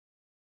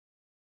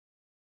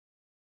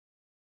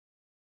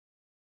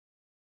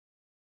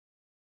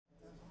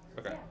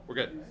We're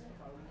good.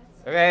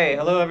 Okay,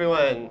 hello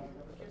everyone.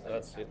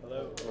 Let's do a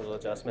little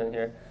adjustment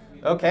here.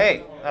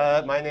 Okay,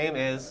 my name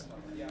is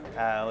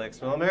Alex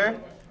Wilmer.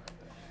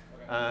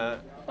 Oh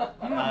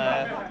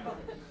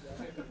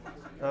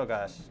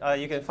gosh,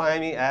 you can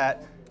find me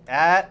at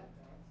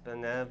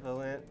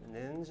Benevolent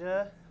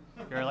Ninja.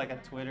 You're like a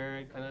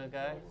Twitter kind of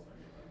guy.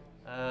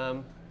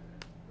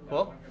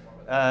 Cool.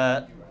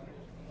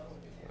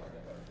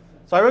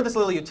 So I wrote this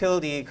little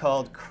utility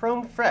called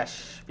Chrome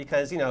Fresh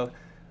because, I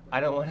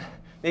don't want.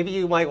 Maybe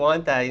you might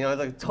want that,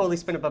 like totally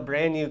spin up a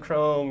brand new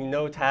Chrome,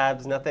 no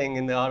tabs, nothing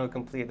in the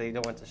autocomplete that you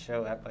don't want to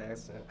show at by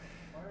accident.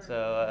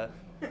 So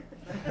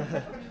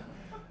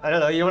I don't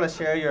know. You want to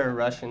share your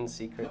Russian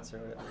secrets or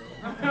whatever?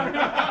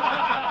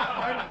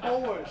 I'm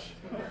Polish.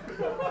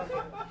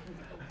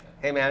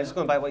 Hey man, I'm just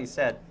going by what you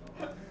said.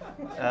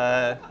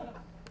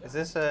 Is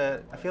this I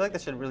feel like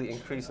this should really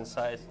increase in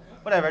size.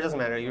 Whatever, it doesn't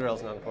matter.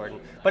 URL's not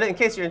important. But in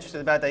case you're interested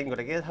about that, you can go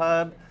to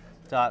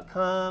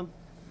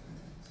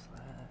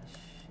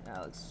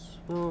github.com/Alex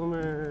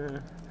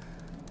Wilmer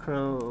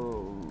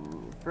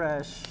Chrome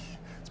Fresh.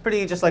 It's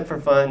pretty just like for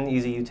fun,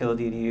 easy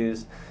utility to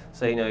use.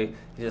 So you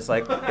just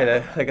like get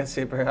a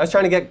super. I was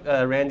trying to get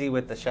Randy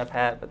with the chef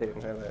hat, but they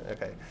didn't have that.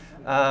 Okay.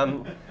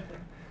 All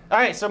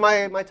right. So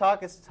my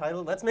talk is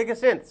titled "Let's Make a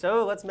Synth."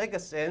 So let's make a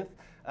synth.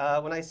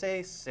 When I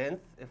say synth,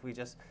 if we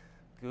just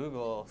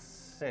Google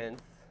synth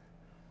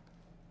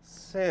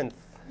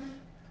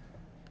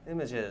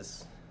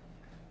images,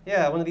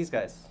 yeah, one of these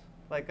guys,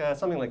 like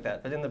something like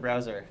that, but in the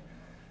browser.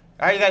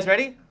 All right, you guys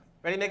ready?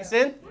 Ready to make a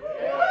synth?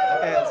 Yeah.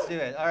 Okay, let's do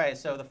it. All right.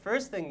 So the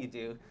first thing you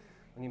do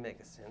when you make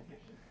a synth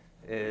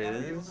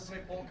is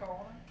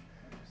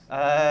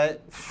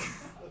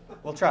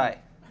we'll try.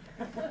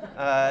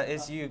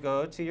 Is you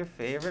go to your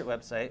favorite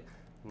website,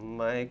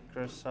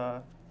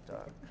 Microsoft.com,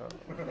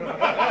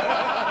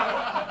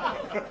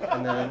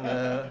 and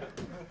then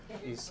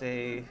you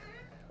say,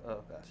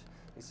 oh gosh,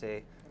 you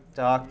say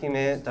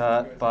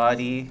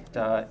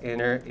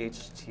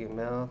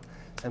document.body.inner.html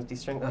empty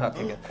string. Oh,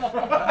 okay, good.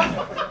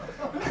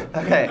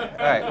 Okay,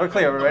 all right, we're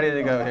clear. We're ready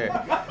to go here.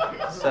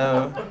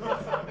 So.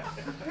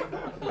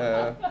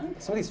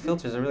 Some of these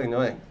filters are really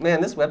annoying.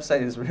 Man, this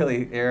website is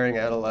really airing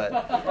out a lot.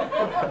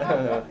 I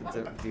don't know what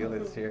the deal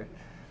is here.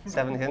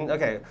 7 hidden?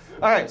 Okay.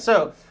 All right,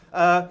 so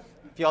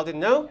if y'all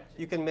didn't know,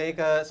 you can make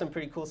some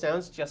pretty cool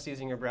sounds just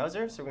using your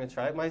browser. So we're going to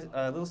try it. My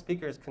little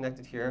speaker is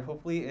connected here.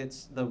 Hopefully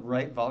it's the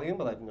right volume,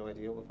 but I have no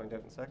idea. We'll find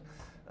out in a sec.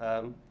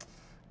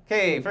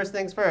 Okay, first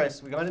things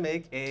first. We're going to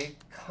make a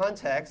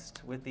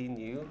context with the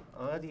new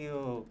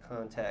audio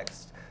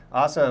context.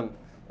 Awesome.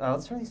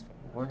 Let's turn these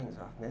warnings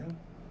off, man.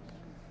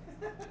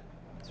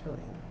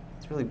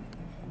 It's really,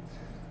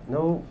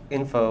 no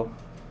info,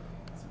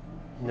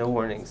 no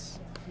warnings.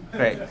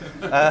 Great.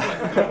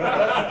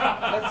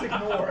 Let's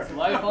ignore it.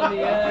 Life on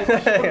the edge.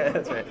 Yeah,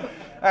 that's right. All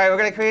right, we're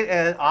going to create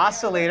an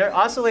oscillator.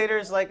 Oscillator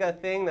is like a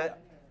thing that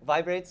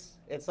vibrates.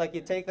 It's like you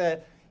take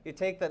the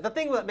thing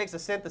that makes a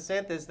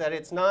synth is that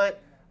it's not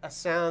a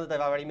sound that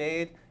I've already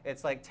made.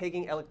 It's like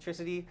taking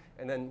electricity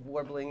and then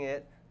warbling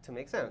it to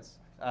make sounds.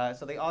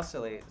 So they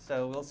oscillate.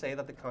 So we'll say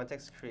that the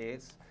context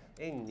creates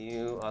a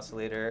new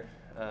oscillator.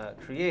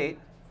 Create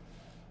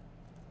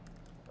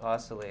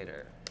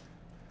oscillator.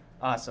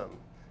 Awesome.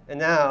 And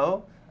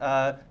now,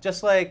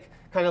 just like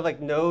kind of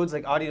like nodes,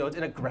 like audio nodes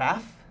in a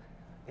graph,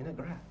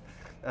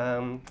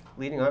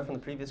 leading on from the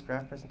previous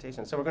graph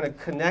presentation. So we're going to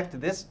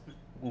connect this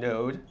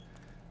node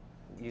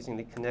using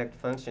the connect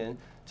function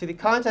to the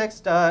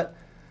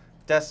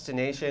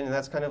context.destination, and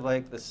that's kind of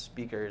like the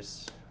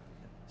speakers,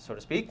 so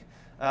to speak.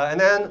 And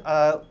then,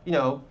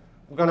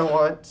 we're going to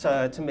want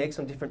to make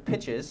some different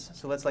pitches.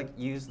 So let's like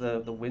use the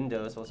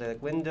window. So we'll say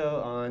like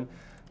window on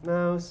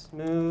mouse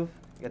move.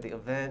 You get the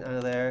event out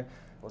of there.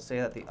 We'll say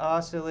that the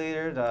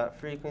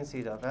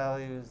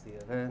oscillator.frequency.value is the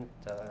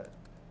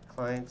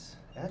event.client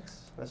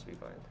x. That should be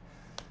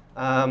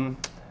fine.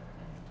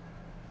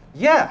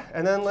 Yeah,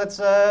 and then let's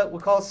we'll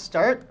call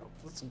start.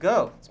 Let's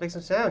go. Let's make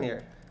some sound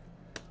here.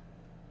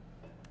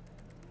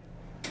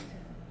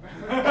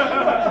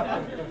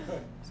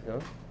 Let's go.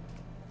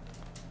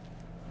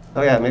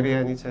 Oh yeah, maybe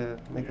I need to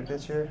make a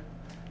picture.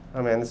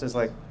 Oh man, this is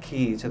like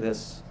key to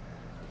this.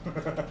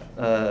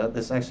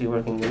 This actually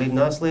working. I made an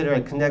oscillator.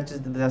 I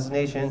connected to the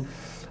destination.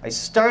 I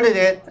started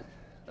it.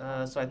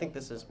 So I think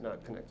this is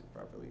not connected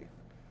properly. It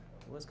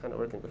was kind of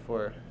working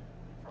before.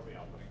 Probably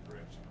outputting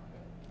bridge.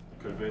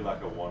 Could be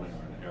like a warning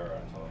or an error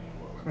telling you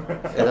what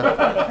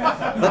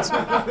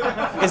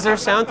was Is there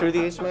sound through the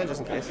HMI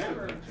just in case?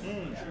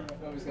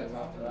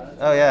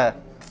 Oh yeah.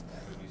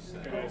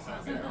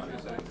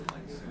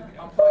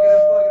 I'm plugging in.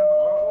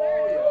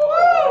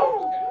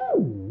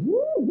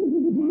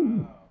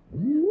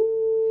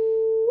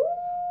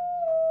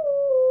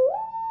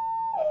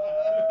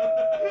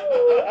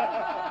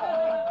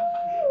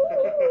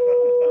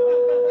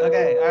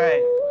 Okay, all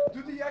right.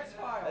 Do the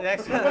X-File.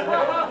 Next.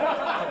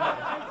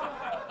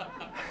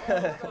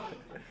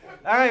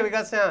 All right, we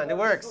got sound. It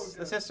works.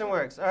 The system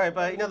works. All right,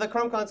 but the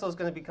Chrome console is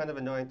going to be kind of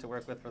annoying to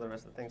work with for the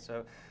rest of the thing.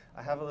 So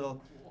I have a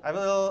little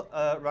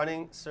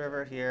running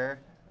server here.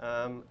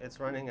 It's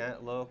running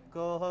at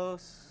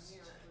localhost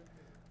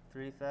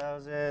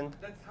 3000.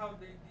 That's how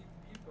they did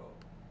people.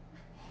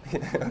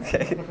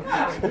 Okay.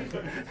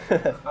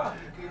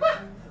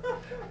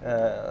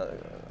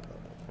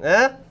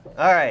 Yeah?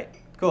 All right.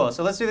 Cool.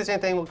 So let's do the same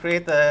thing. We'll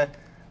create the.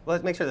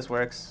 Let's make sure this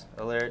works.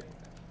 Alert.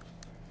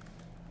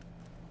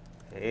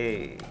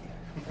 Hey.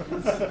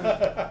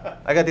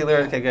 I got the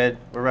alert. Okay, good.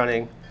 We're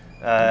running.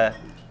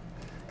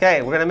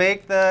 Okay, we're gonna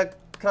make the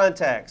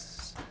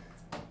context.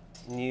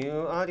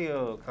 New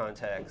audio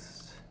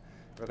context.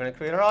 We're gonna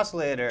create our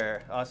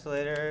oscillator.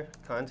 Oscillator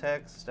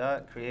context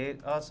dot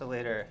create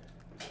oscillator.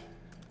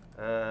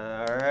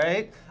 All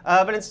right,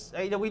 but it's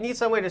we need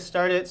some way to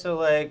start it. So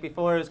like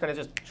before, it was kind of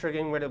just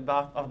triggering right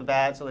off the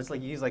bat. So let's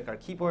like use like our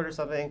keyboard or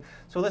something.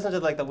 So we'll listen to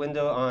like the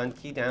window on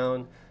key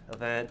down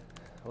event.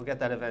 We'll get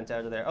that event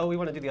out of there. Oh, we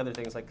want to do the other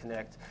things like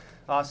connect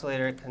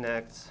oscillator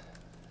connect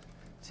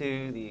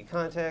to the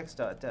context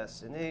dot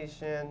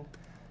destination,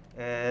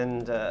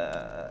 and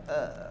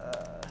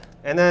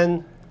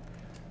then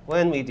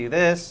when we do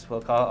this,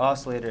 we'll call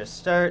oscillator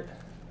start.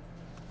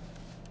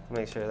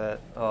 Make sure that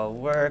all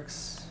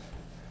works.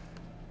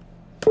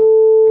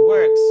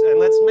 Works, and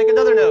let's make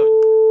another note.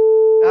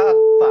 Ah,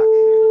 fuck.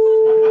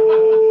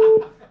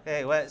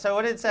 Okay, so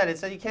what it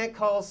said you can't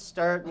call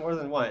start more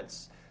than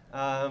once,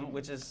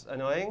 which is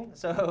annoying.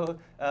 So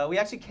we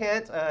actually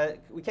can't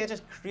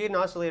just create an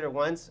oscillator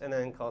once and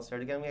then call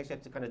start again. We actually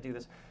have to kind of do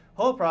this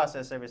whole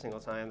process every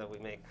single time that we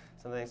make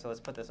something. So let's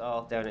put this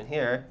all down in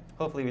here.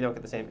 Hopefully we don't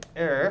get the same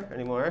error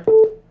anymore.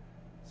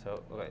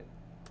 So wait.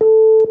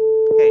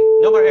 Okay,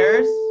 no more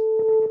errors,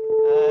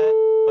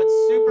 but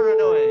super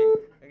annoying.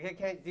 We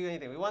can't do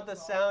anything. We want the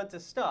sound to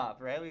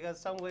stop, right? We got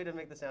some way to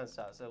make the sound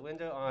stop. So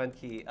window on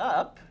key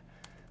up.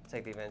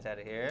 Take the event out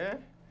of here,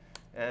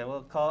 and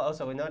we'll call. Oh,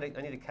 so I need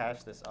to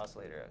cache this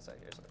oscillator outside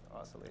here. So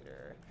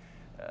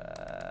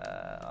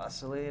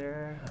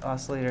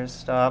oscillator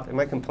stop. It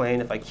might complain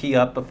if I key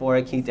up before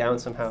I key down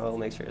somehow. I'll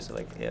make sure. So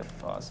like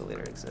if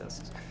oscillator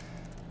exists,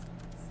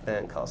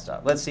 then call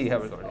stop. Let's see how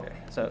we're going here.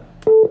 So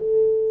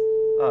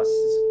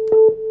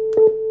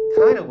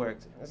kind of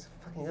worked. It's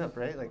fucking up,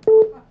 right? Like,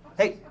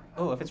 hey.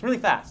 Oh, if it's really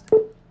fast,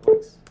 it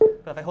works.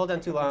 But if I hold down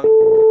too long,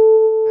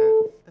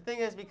 the thing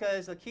is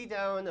because the key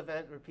down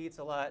event repeats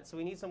a lot, so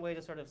we need some way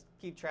to sort of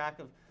keep track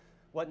of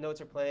what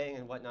notes are playing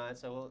and whatnot.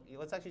 So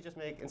let's actually just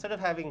make, instead of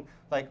having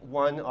like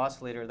one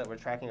oscillator that we're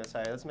tracking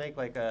outside, let's make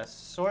like a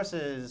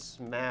sources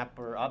map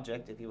or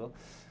object, if you will.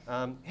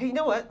 Hey, you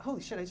know what?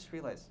 Holy shit, I just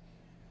realized.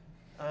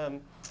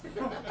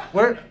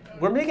 We're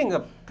making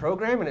a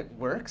program and it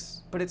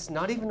works, but it's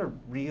not even a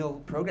real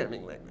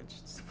programming language.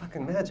 It's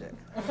fucking magic.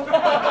 All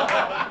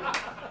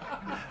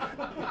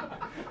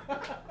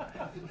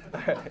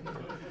right.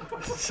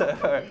 So,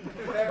 all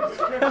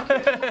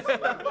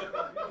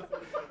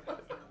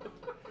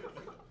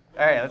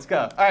right, let's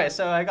go. All right,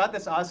 so I got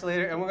this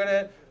oscillator, and we'll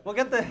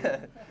get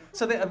the.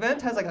 So the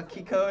event has like a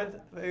key code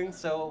thing,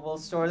 so we'll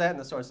store that in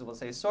the sources. We'll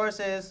say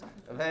sources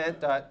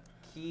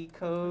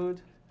event.keycode.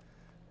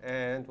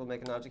 And we'll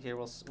make an object here.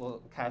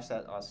 We'll cache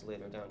that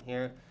oscillator down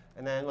here.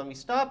 And then when we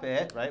stop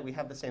it, right, we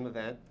have the same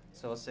event.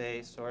 So we'll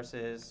say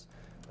sources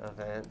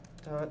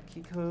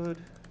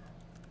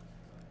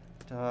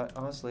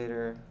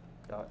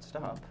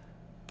event.keycode.oscillator.stop.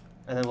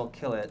 And then we'll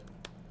kill it.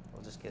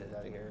 We'll just get it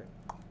out of here.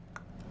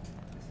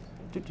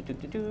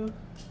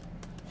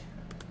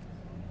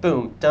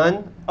 Boom,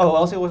 done. Oh,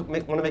 also we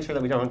want to make sure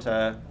that we don't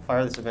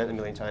fire this event a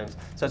million times.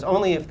 So it's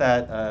only if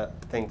that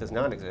thing does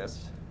not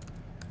exist.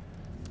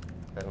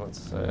 And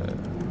let's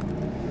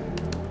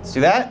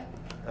do that.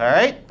 All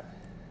right.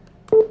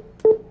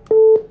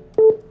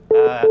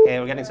 Okay,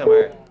 we're getting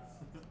somewhere.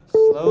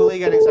 Slowly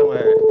getting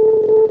somewhere.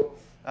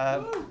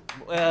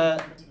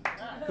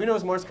 Who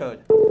knows Morse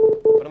code?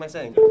 What am I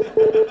saying?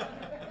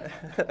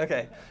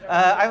 Okay.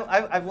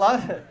 I've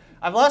lost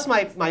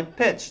my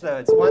pitch though.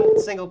 It's one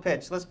single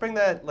pitch. Let's bring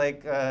that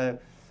like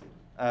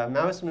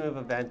mouse move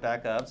event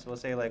back up. So we'll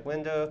say like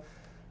window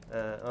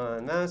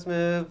on mouse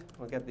move.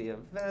 We'll get the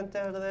event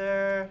out of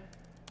there.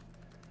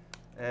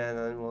 And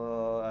then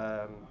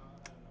we'll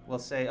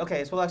say,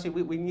 okay, so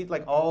we need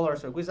like all our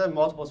sources. We have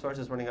multiple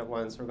sources running at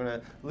once. We're going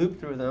to loop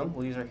through them.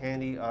 We'll use our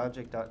handy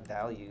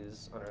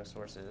object.values on our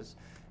sources.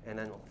 And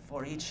then we'll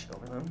for each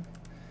over them.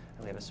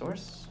 And we have a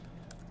source.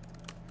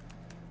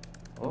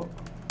 Oh.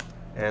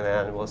 And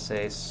then we'll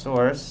say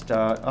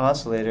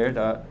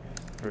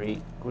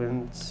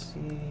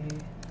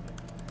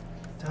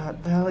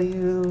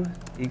source.oscillator.frequency.value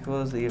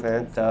equals the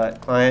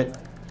event.client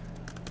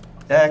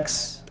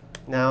x.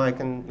 Now I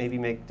can maybe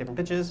make different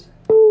pitches.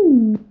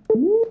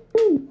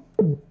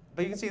 But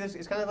you can see this,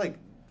 it's kind of like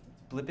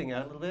blipping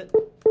out a little bit.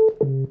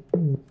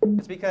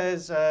 It's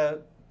because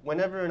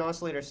whenever an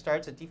oscillator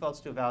starts, it defaults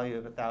to a value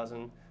of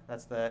 1,000.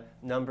 That's the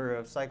number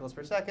of cycles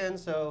per second.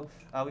 So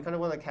we kind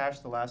of want to cache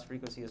the last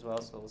frequency as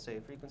well. So we'll say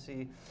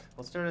frequency.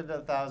 We'll start at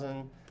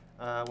 1,000.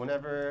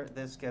 Whenever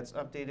this gets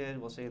updated,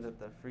 we'll say that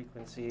the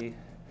frequency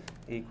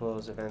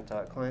equals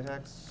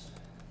event.clientx.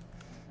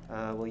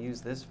 We'll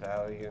use this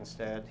value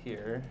instead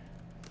here.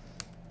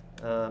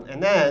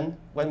 And then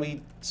when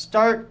we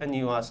start a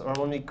new oscillator,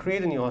 or when we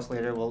create a new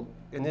oscillator, we'll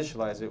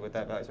initialize it with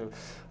that value. So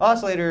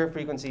oscillator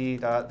frequency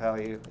dot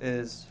value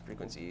is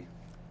frequency.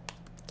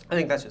 I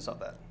think that should solve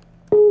that.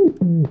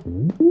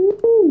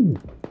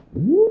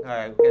 All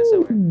right, we'll get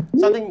somewhere.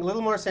 Something a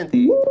little more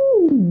synthy,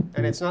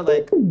 and it's not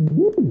like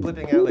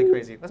flipping out like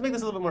crazy. Let's make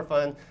this a little bit more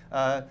fun.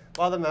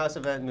 While the mouse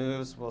event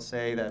moves, we'll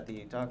say that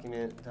the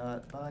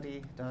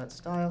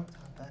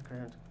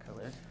document.body.style.background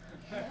color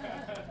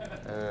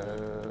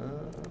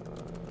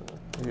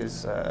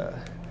is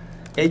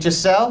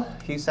HSL,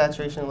 hue,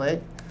 saturation,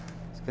 light.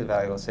 It's a good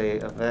value. We'll say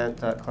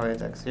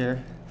event.clientX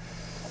here.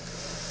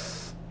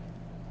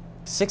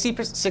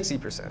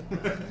 60%.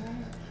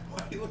 Why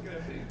are you looking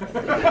at me?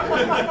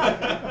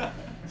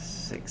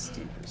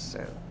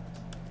 60%.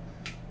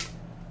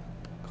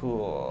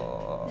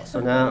 Cool.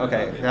 So now,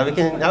 okay, now we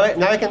can now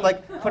I can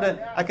like put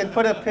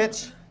a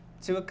pitch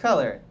to a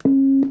color.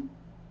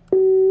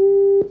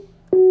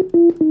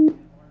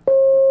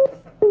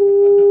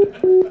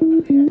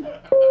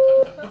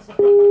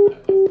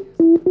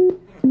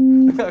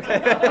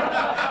 Okay.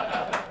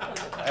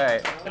 All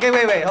right. Okay,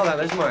 wait, hold on.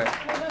 There's more.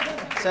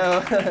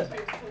 So,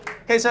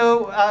 okay,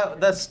 so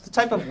the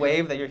type of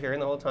wave that you're hearing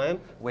the whole time,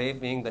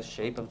 wave being the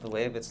shape of the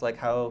wave, it's like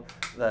how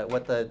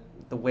the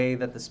way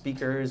that the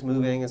speaker is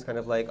moving is kind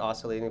of like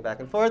oscillating back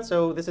and forth.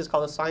 So this is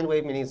called a sine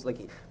wave, meaning it's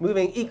like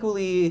moving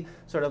equally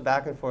sort of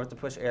back and forth to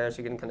push air, so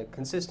you're getting kind of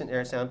consistent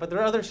air sound. But there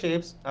are other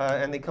shapes,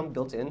 and they come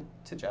built in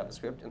to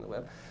JavaScript in the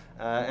web.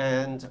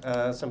 And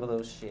some of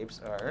those shapes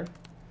are,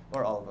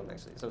 or all of them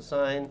actually. So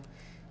sine,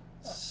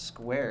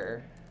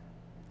 square,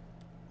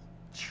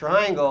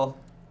 triangle,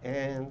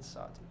 and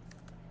sawtooth.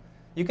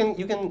 You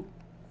can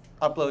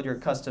upload your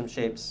custom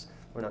shapes.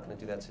 We're not going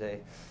to do that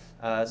today.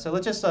 So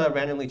let's just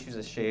randomly choose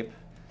a shape.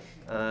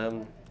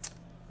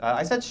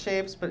 I said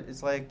shapes, but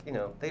it's like, you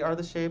know, they are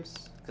the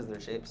shapes because they're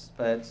shapes.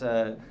 But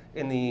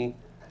in the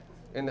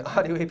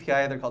audio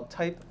API, they're called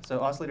type.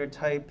 So oscillator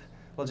type,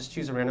 we'll just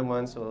choose a random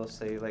one. So we'll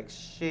say like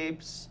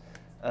shapes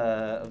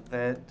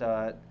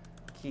event.key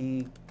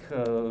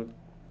code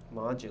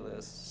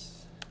modulus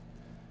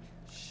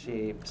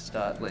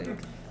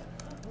shapes.length.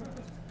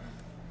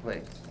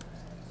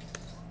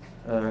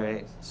 All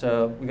right,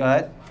 so we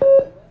got,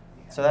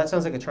 so that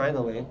sounds like a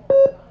triangle wave.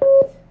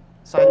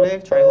 Sine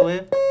wave, triangle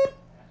wave,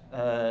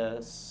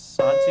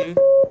 sawtooth.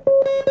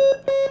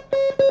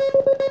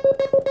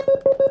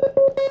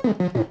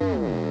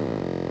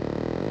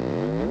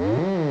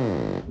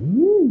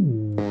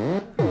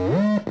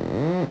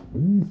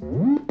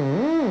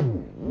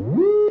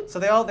 So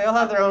they all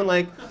have their own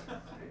like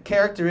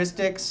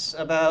characteristics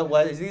about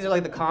what is. These are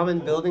like the common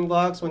building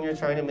blocks when you're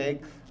trying to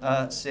make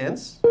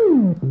synths.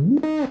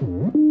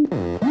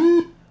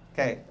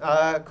 Okay,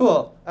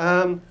 cool.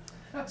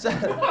 So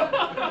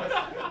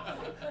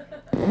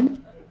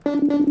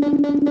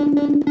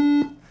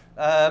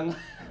oh,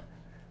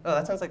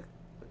 that sounds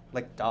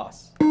like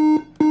DOS.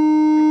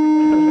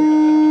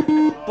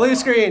 Blue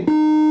screen.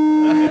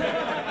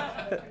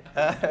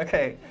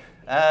 Okay.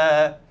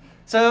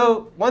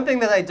 So one thing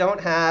that I don't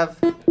have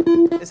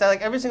is that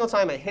like every single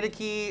time I hit a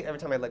key, every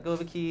time I let go of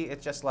a key,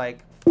 it's just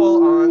like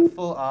full on,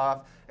 full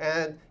off.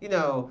 And you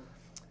know,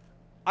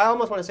 I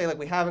almost want to say like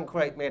we haven't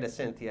quite made a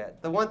synth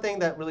yet. The one thing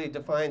that really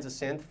defines a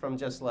synth from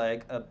just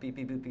like a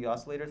beepy boopy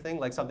oscillator thing,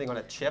 like something on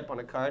a chip on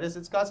a card, is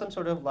it's got some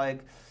sort of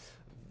like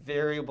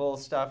variable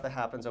stuff that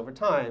happens over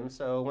time.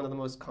 So one of the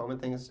most common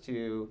things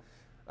to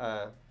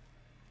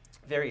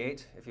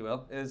variate, if you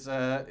will, is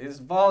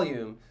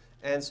volume.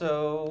 And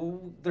so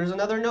there's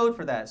another node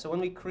for that. So when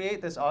we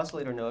create this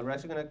oscillator node, we're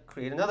actually going to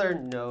create another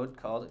node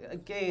called a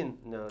gain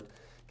node.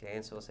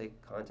 Gain, so we'll say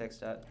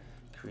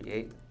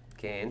context.create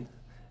gain.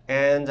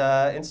 And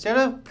instead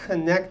of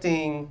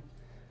connecting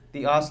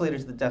the oscillator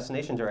to the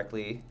destination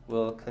directly,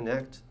 we'll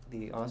connect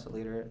the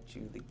oscillator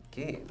to the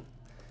gain.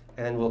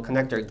 And we'll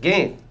connect our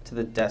gain to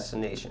the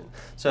destination.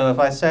 So if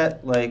I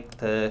set like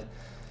the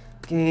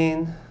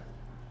gain,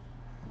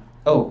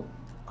 oh,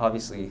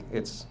 obviously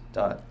it's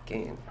dot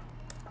gain.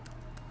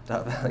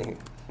 Dot value,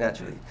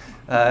 naturally.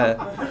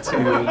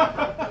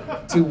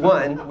 To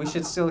 1, we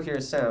should still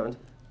hear sound.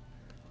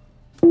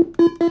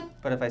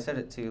 But if I set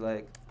it to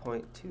like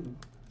 0.2,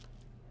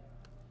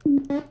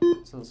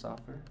 it's a little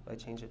softer. If I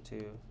change it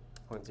to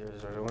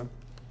 0.001,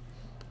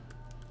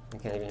 I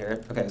can't even hear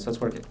it. Okay, so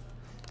it's working.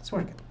 It's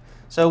working.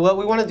 So what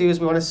we want to do is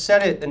we want to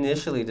set it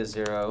initially to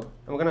 0,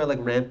 and we're going to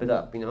like ramp it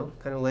up, you know,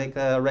 kind of like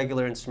a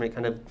regular instrument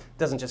kind of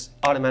doesn't just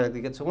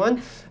automatically get to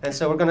 1. And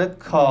so we're going to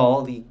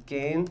call the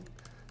gain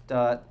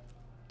dot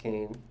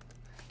gain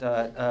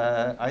dot,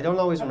 I don't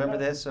always remember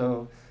this,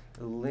 so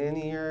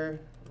linear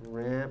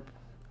ramp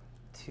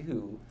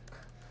to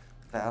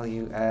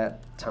value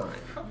at time.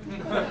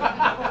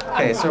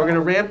 Okay, so we're going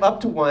to ramp up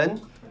to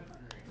 1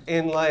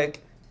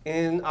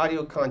 in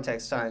audio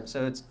context time.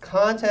 So it's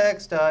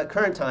context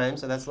current time,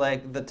 so that's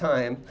like the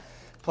time,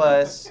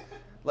 plus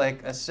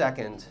like a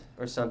second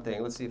or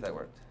something. Let's see if that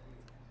worked.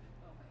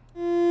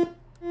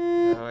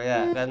 Oh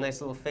yeah, got a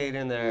nice little fade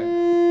in there.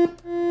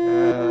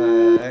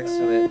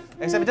 Excellent.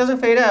 Except it doesn't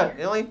fade out.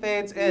 It only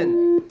fades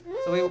in.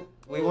 So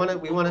we want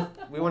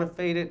to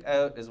fade it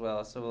out as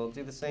well. So we'll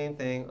do the same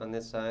thing on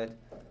this side,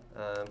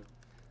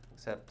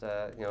 except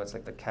you know, it's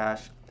like the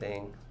cache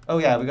thing. Oh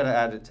yeah, we got to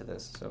add it to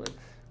this. So we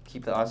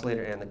keep the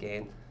oscillator and the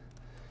gain.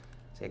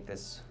 Take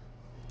this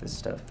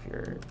stuff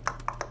here.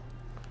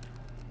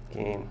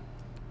 Gain.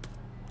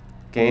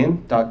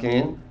 Dot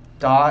gain.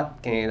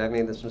 I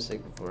made this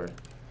mistake before.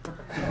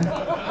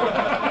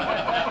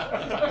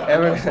 And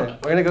we're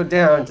gonna go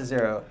down to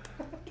 0.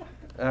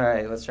 All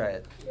right, let's try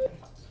it.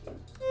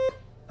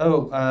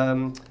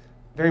 Oh,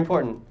 very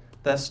important.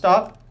 The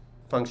stop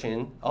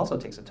function also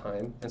takes a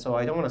time, and so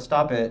I don't want to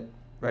stop it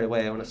right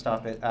away. I want to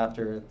stop it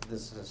after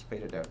this is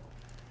faded out.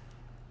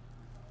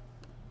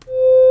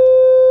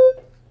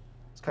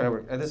 It's kind of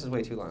work. This is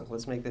way too long.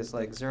 Let's make this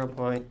like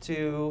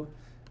 0.2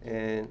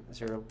 and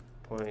 0.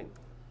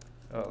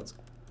 Oh,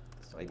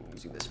 I'm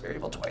using this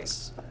variable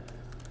twice.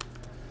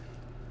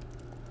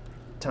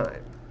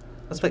 Time.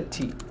 Let's put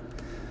t.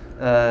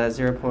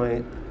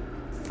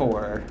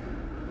 0.4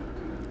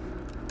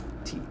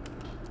 t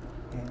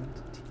and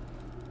t.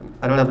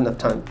 I don't have enough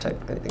time to type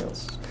anything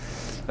else.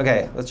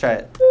 Okay, let's try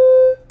it.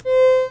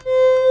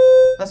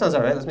 That sounds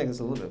all right. Let's make this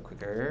a little bit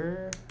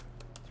quicker.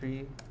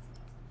 3.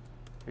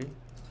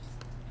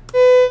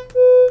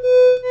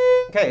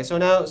 Okay, so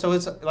now, so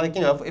it's like,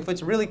 you know, if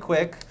it's really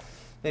quick,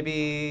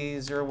 maybe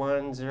 0,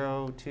 1,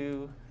 0,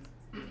 2.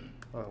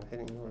 Oh, I'm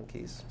hitting the wrong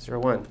keys. 0,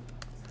 1.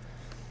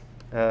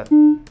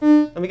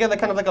 And we get like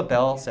kind of like a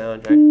bell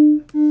sound, right?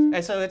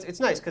 And so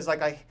it's nice because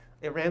like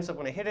it ramps up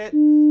when I hit it,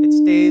 it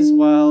stays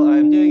while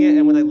I'm doing it,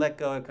 and when I let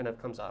go, it kind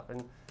of comes off.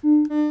 And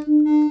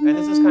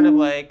this is kind of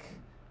like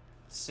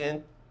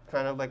synth,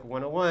 kind of like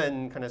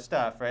 101 kind of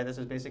stuff, right? This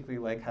is basically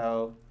like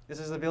how, this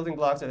is the building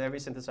blocks of every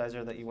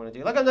synthesizer that you want to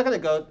do. Like I'm not going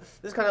to go,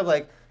 this is kind of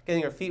like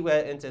getting your feet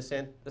wet into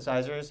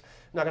synthesizers.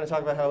 I'm not going to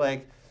talk about how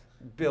like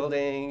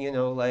building, you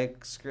know,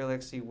 like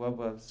Skrillexy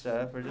wub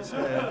stuff. We're just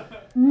gonna.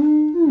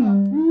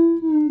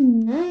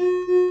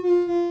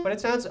 But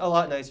it sounds a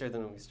lot nicer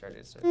than when we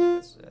started, so I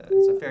think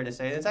it's fair to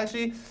say. It's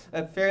actually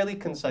a fairly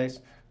concise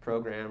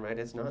program, right?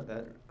 It's not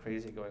that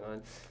crazy going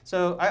on.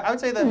 So I would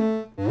say that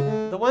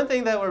the one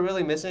thing that we're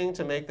really missing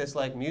to make this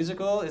like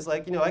musical is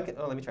like, you know,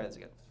 let me try this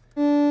again.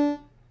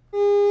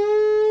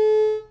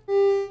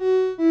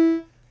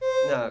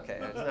 No, okay,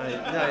 it's not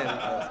even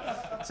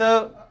close.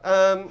 So,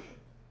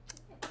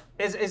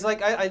 it's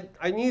like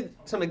I need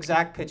some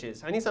exact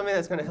pitches. I need something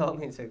that's going to help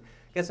me to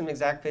get some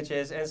exact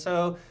pitches. And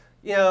so,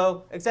 you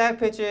know, exact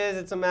pitches,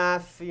 it's a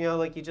math, you know,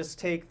 like you just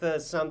take the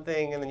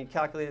something and then you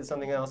calculate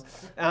something else.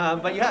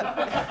 But you have,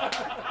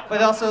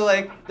 but also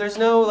like there's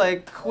no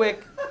like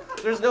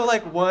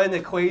one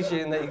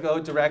equation that you go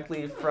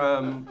directly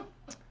from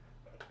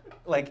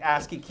like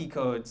ASCII key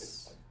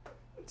codes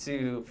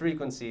to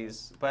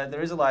frequencies, but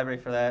there is a library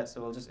for that,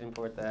 so we'll just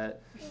import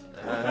that.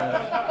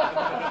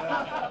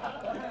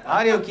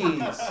 Audio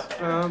keys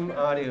from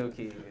audio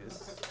keys.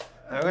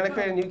 Now we're going to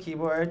create a new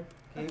keyboard,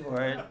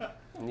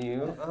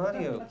 new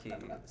audio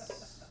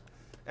keys.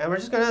 And we're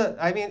just going to,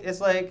 I mean, it's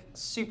like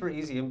super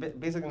easy. I'm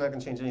basically not going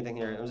to change anything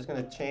here. I'm just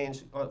going to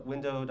change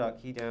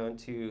window.keyDown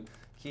to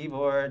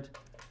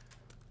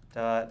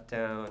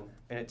keyboard.down,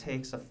 and it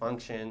takes a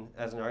function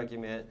as an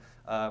argument.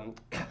 Man.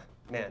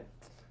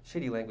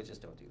 Shitty languages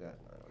don't do that.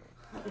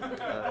 I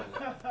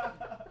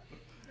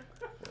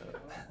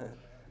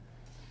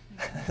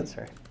don't know.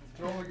 Sorry.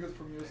 They're only good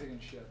for music and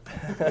shit.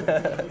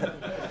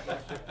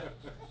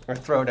 Or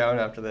throw down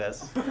after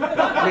this.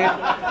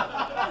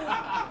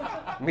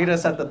 Meet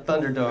us at the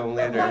Thunderdome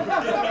later.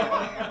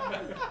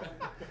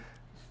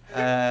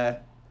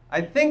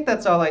 I think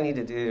that's all I need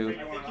to do.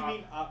 I think you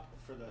mean up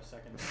for the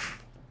second.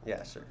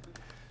 Yeah, sure.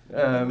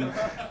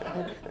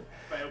 OPR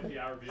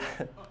view.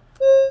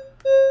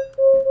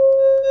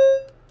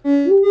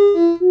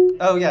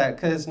 Oh yeah,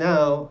 because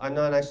now I'm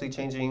not actually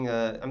changing,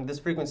 this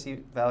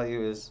frequency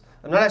value is,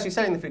 I'm not actually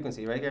setting the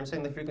frequency, right here, I'm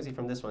setting the frequency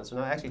from this one, so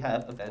now I actually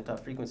have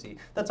event.frequency.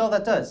 That's all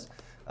that does.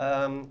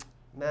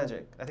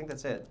 Magic, I think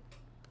that's it.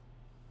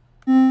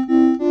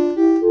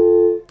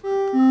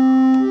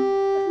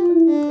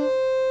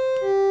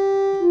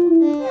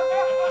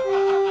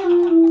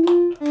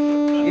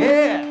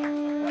 Yeah!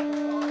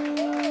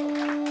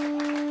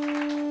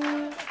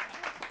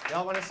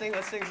 Y'all want to sing?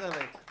 Let's sing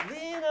something.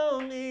 Lean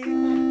on me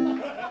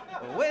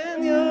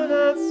when you're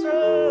not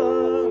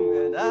strong,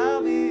 and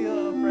I'll be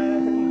your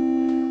friend.